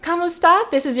¿Cómo está?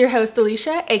 This is your host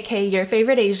Alicia, aka Your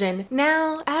Favorite Asian.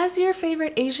 Now, as your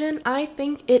favorite Asian, I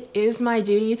think it is my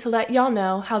duty to let y'all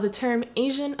know how the term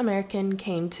Asian American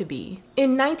came to be.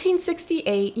 In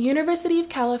 1968, University of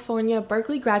California,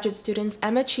 Berkeley graduate students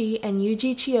Emma Chi and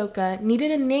Yuji Chioka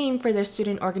needed a name for their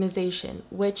student organization,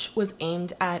 which was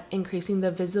aimed at increasing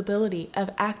the visibility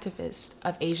of activists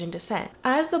of Asian descent.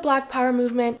 As the Black Power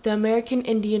movement, the American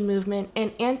Indian movement,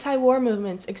 and anti-war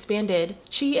movements expanded,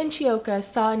 Chi and Chioka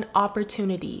saw an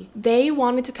opportunity. They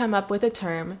wanted to come up with a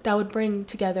term that would bring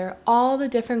together all the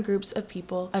different groups of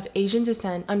people of Asian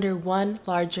descent under one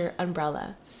larger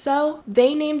umbrella. So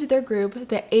they named their group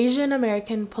the Asian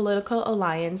American Political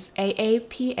Alliance,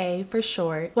 AAPA for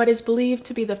short, what is believed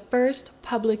to be the first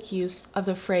public use of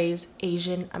the phrase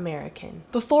Asian American.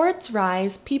 Before its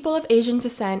rise, people of Asian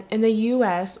descent in the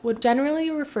US would generally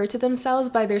refer to themselves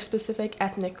by their specific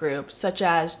ethnic groups, such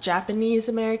as Japanese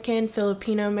American,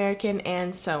 Filipino American,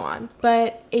 and so on.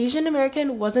 But Asian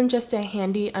American wasn't just a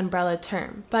handy umbrella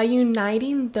term. By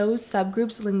uniting those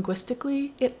subgroups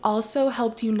linguistically, it also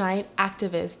helped unite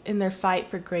activists in their fight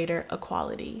for greater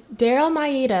equality. Daryl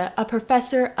Maeda, a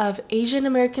professor of Asian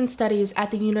American Studies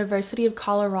at the University of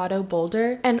Colorado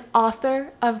Boulder and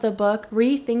author of the book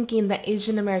Rethinking the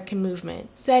Asian American Movement,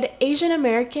 said Asian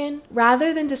American,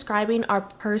 rather than describing our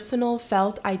personal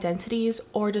felt identities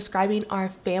or describing our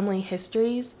family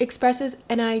histories, expresses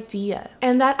an idea.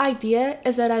 And that idea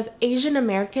is that as Asian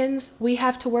Americans, we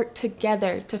have to work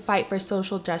together to fight for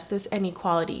social justice and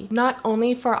equality, not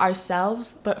only for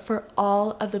ourselves, but for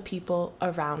all of the people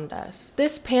around us.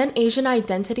 This Pan-Asian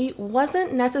identity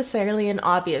wasn't necessarily an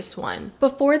obvious one.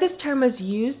 Before this term was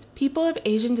used, people of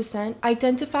Asian descent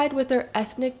identified with their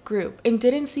ethnic group and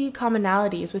didn't see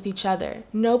commonalities with each other.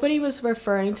 Nobody was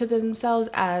referring to themselves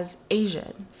as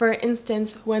Asian. For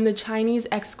instance, when the Chinese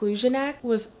Exclusion Act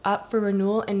was up for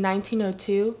renewal in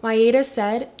 1902, Maeda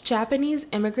said Japanese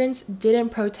immigrants didn't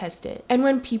protest it. And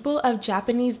when people of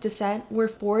Japanese descent were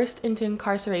forced into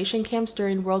incarceration camps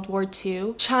during World War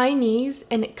II, Chinese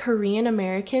and Korean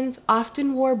Americans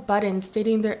often wore buttons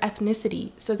stating their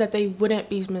ethnicity so that they wouldn't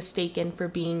be mistaken for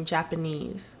being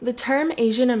Japanese. The term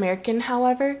Asian American,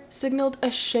 however, signaled a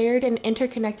shared and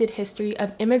interconnected history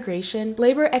of immigration,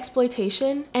 labor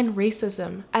exploitation, and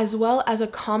racism, as well as a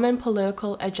common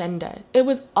political agenda. It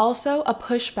was also a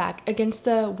pushback against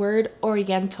the word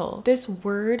Oriental. This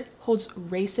word holds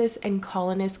racist and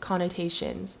colonist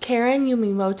connotations. Karen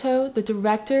Yumimoto, the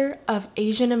director of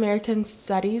Asian American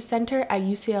Studies Center at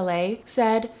UCLA,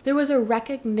 said there was a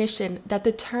recognition that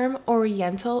the term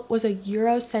Oriental was a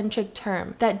Eurocentric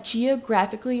term that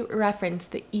geographically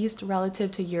referenced the East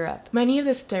relative to Europe. Many of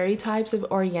the stereotypes of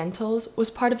Orientals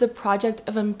was part of the project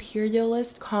of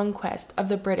imperialist conquest of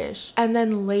the British, and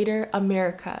then later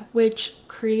America, which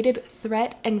created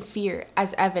threat and fear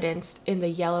as evidenced in the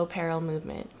Yellow Peril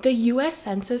movement. The US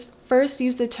Census first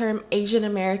used the term Asian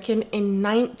American in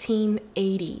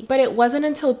 1980, but it wasn't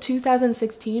until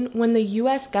 2016 when the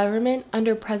US government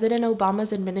under President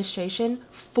Obama's administration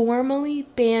formally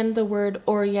banned the word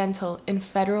Oriental in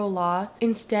federal law,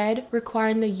 instead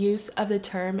requiring the use of the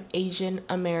term Asian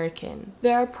American.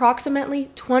 There are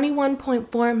approximately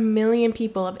 21.4 million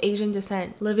people of Asian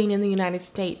descent living in the United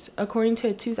States, according to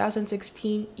a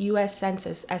 2016 US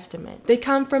Census estimate. They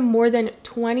come from more than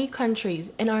 20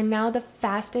 countries and are now the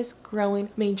fastest growing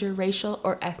major racial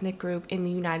or ethnic group in the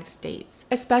United States.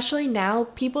 Especially now,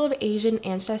 people of Asian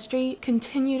ancestry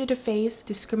continue to face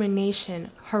discrimination,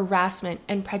 harassment,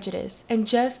 and prejudice. And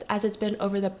just as it's been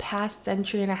over the past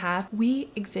century and a half,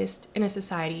 we exist in a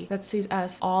society that sees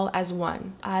us all as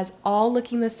one, as all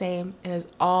looking the same and as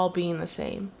all being the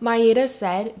same. Maeda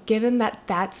said, given that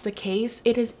that's the case,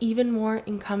 it is even more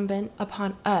incumbent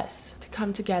upon us to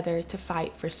come together to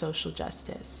fight for social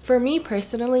justice. For me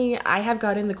personally, I have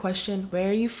gotten the question, where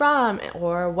are you from?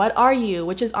 Or what are you?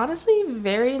 Which is honestly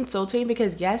very insulting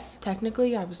because yes,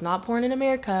 technically I was not born in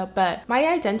America, but my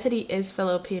identity is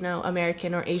Filipino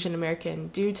American or Asian American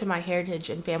due to my heritage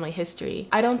and family history.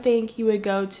 I don't think you would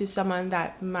go to someone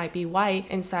that might be white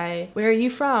and say, where are you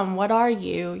from? What are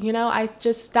you? You know,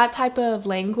 that type of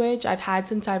language I've had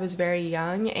since I was very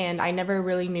young, and I never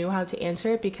really knew how to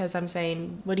answer it because I'm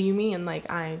saying, what do you mean?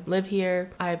 Like, I live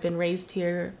here, I've been raised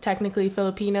here, technically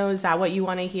Filipino, is that what you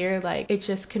want to hear? Like, it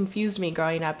just confused me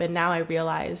growing up, and now I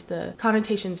realize the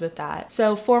connotations with that.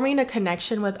 So forming a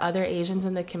connection with other Asians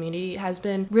in the community has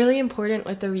been really important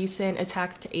with the recent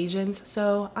attacks to Asians,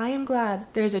 so I am glad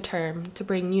there's a term to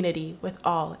bring unity with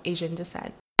all Asian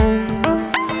descent.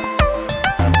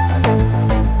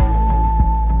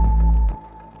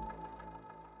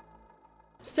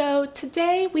 So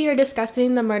today we are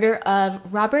discussing the murder of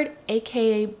Robert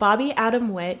aka Bobby Adam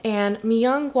Witt and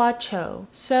Myung-Wha Cho.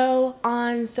 So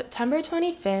on September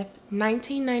 25th,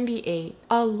 1998,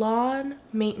 a lawn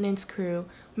maintenance crew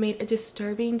made a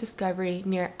disturbing discovery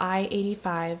near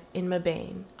I-85 in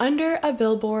Mebane. Under a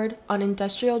billboard on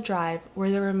Industrial Drive were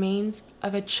the remains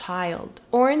of a child.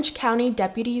 Orange County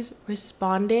deputies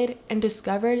responded and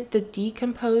discovered the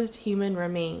decomposed human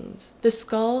remains. The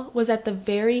skull was at the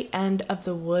very end of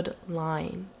the wood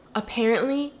line.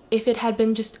 Apparently, if it had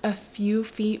been just a few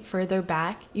feet further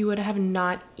back, you would have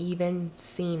not even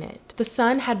seen it. The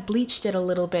sun had bleached it a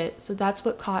little bit, so that's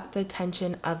what caught the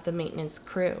attention of the maintenance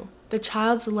crew. The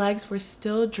child's legs were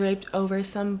still draped over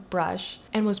some brush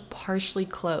and was partially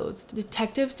clothed.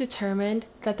 Detectives determined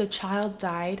that the child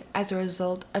died as a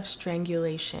result of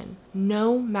strangulation.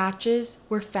 No matches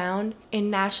were found in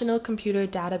national computer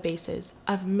databases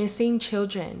of missing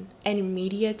children, and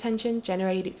media attention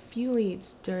generated few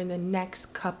leads during the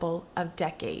next couple of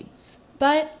decades.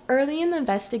 But early in the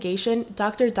investigation,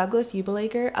 Dr. Douglas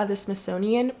Eubelager of the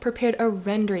Smithsonian prepared a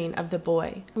rendering of the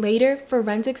boy. Later,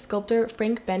 forensic sculptor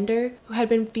Frank Bender, who had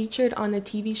been featured on the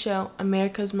TV show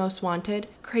America's Most Wanted,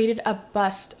 created a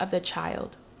bust of the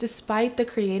child. Despite the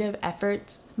creative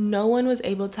efforts, no one was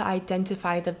able to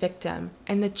identify the victim,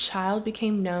 and the child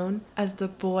became known as the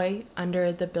boy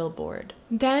under the billboard.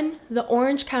 Then, the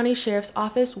Orange County Sheriff's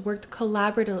Office worked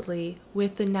collaboratively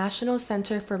with the National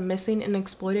Center for Missing and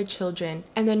Exploited Children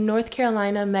and the North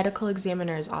Carolina Medical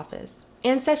Examiner's Office.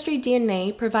 Ancestry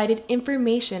DNA provided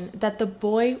information that the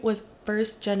boy was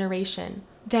first generation.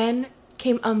 Then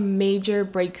came a major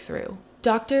breakthrough.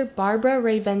 Dr. Barbara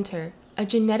Ray Venter, a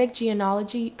genetic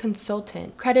genealogy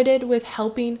consultant credited with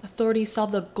helping authorities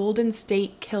solve the Golden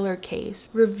State Killer case,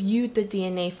 reviewed the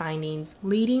DNA findings,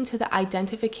 leading to the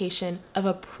identification of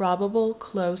a probable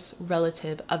close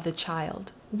relative of the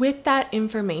child. With that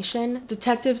information,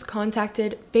 detectives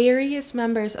contacted various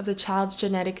members of the child's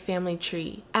genetic family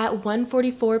tree. At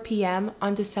 1:44 p.m.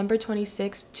 on December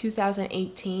 26,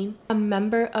 2018, a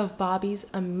member of Bobby's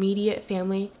immediate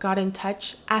family got in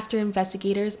touch after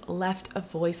investigators left a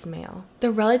voicemail.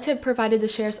 The relative provided the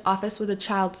sheriff's office with the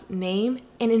child's name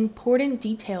and important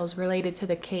details related to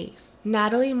the case.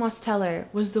 Natalie Mosteller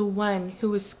was the one who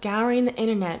was scouring the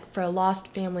internet for a lost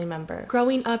family member.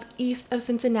 Growing up east of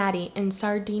Cincinnati in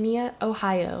Sardinia,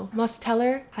 Ohio,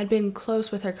 Mosteller had been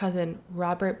close with her cousin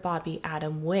Robert Bobby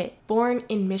Adam Witt. Born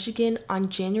in Michigan on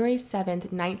January 7,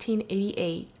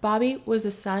 1988, Bobby was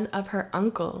the son of her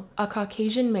uncle, a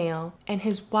Caucasian male, and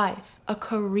his wife, a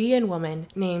Korean woman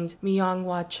named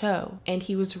Myung-Wha Cho, and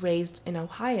he was raised in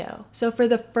Ohio. So for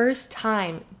the first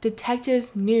time,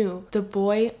 detectives knew the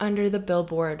boy under the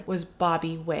billboard was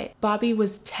Bobby Witt. Bobby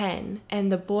was 10,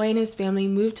 and the boy and his family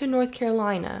moved to North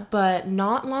Carolina. But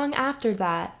not long after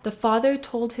that, the father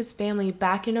told his family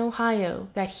back in Ohio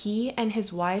that he and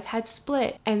his wife had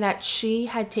split and that she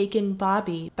had taken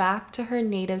Bobby back to her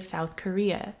native South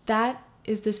Korea. That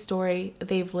is the story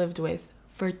they've lived with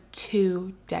for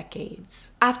 2 decades.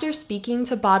 After speaking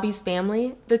to Bobby's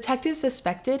family, detectives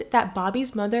suspected that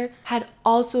Bobby's mother had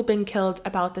also been killed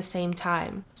about the same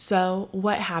time. So,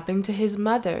 what happened to his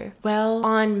mother? Well,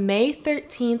 on May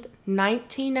 13th,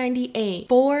 1998,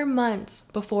 4 months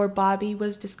before Bobby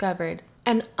was discovered,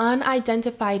 an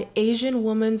unidentified Asian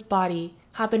woman's body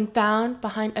had been found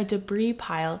behind a debris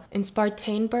pile in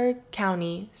Spartanburg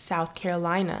County, South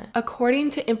Carolina. According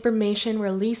to information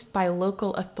released by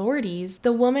local authorities,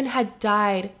 the woman had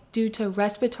died due to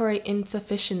respiratory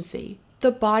insufficiency. The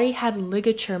body had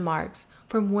ligature marks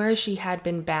from where she had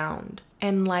been bound.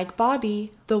 And like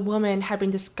Bobby, the woman had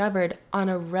been discovered on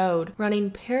a road running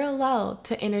parallel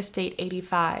to Interstate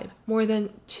 85, more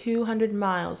than 200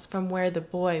 miles from where the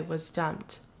boy was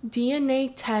dumped.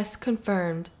 DNA tests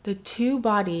confirmed the 2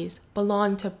 bodies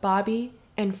belonged to Bobby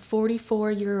and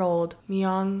 44-year-old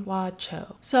Myung-Wha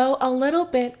Cho. So a little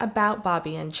bit about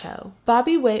Bobby and Cho.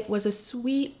 Bobby Witt was a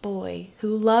sweet boy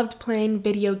who loved playing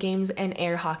video games and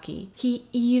air hockey. He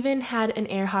even had an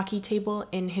air hockey table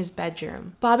in his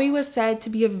bedroom. Bobby was said to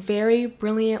be a very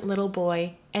brilliant little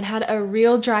boy and had a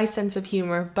real dry sense of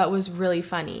humor, but was really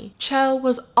funny. Cho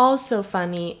was also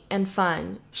funny and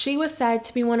fun. She was said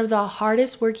to be one of the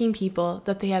hardest working people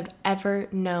that they have ever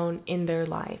known in their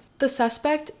life. The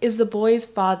suspect is the boy's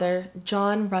father,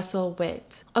 John Russell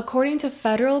Witt. According to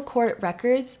federal court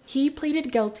records, he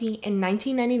pleaded guilty in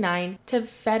 1999 to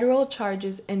federal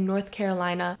charges in North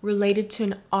Carolina related to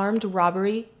an armed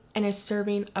robbery and is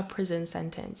serving a prison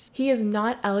sentence. He is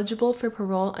not eligible for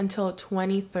parole until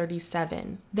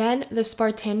 2037. Then the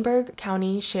Spartanburg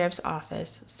County Sheriff's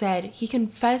Office said he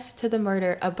confessed to the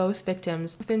murder of both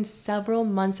victims within several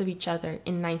months of each other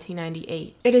in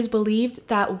 1998. It is believed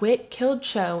that Witt killed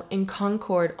Cho in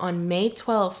Concord on May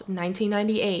 12,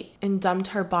 1998, and dumped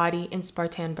her body in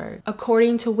Spartanburg.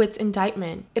 According to Witt's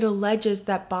indictment, it alleges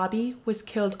that Bobby was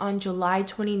killed on July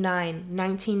 29,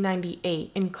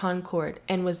 1998 in Concord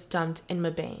and was dumped in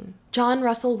Mebane. John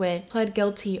Russell Witt pled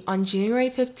guilty on January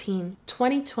 15,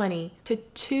 2020 to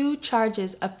 2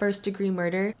 charges of first-degree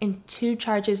murder and 2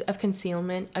 charges of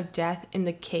concealment of death in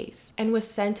the case, and was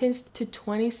sentenced to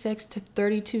 26 to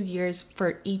 32 years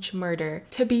for each murder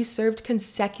to be served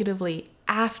consecutively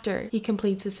after he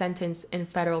completes his sentence in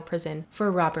federal prison for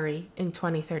robbery in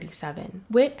 2037.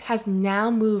 Witt has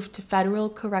now moved to Federal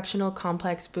Correctional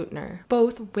Complex Butner.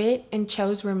 Both Witt and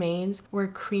Cho's remains were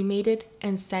cremated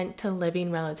and sent to living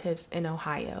relatives in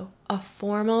Ohio. A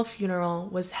formal funeral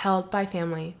was held by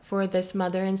family for this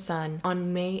mother and son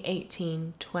on May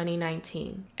 18,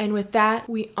 2019. And with that,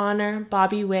 we honor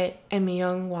Bobby Witt and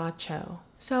Myung-Wha Cho.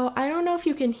 So I don't know if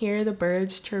you can hear the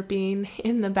birds chirping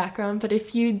in the background, but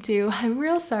if you do, I'm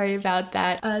real sorry about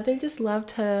that. They just love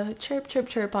to chirp, chirp,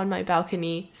 chirp on my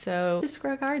balcony. So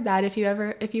disregard that if you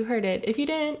heard it. If you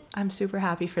didn't, I'm super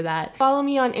happy for that. Follow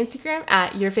me on Instagram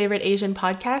at Your Favorite Asian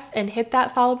Podcast and hit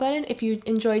that follow button if you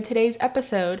enjoyed today's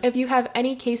episode. If you have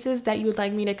any cases that you would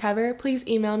like me to cover, please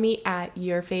email me at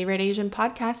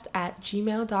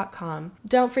yourfavoriteasianpodcast@gmail.com.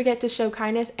 Don't forget to show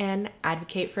kindness and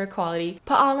advocate for equality.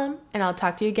 Pa'alam, and I'll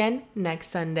talk to you again next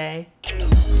Sunday.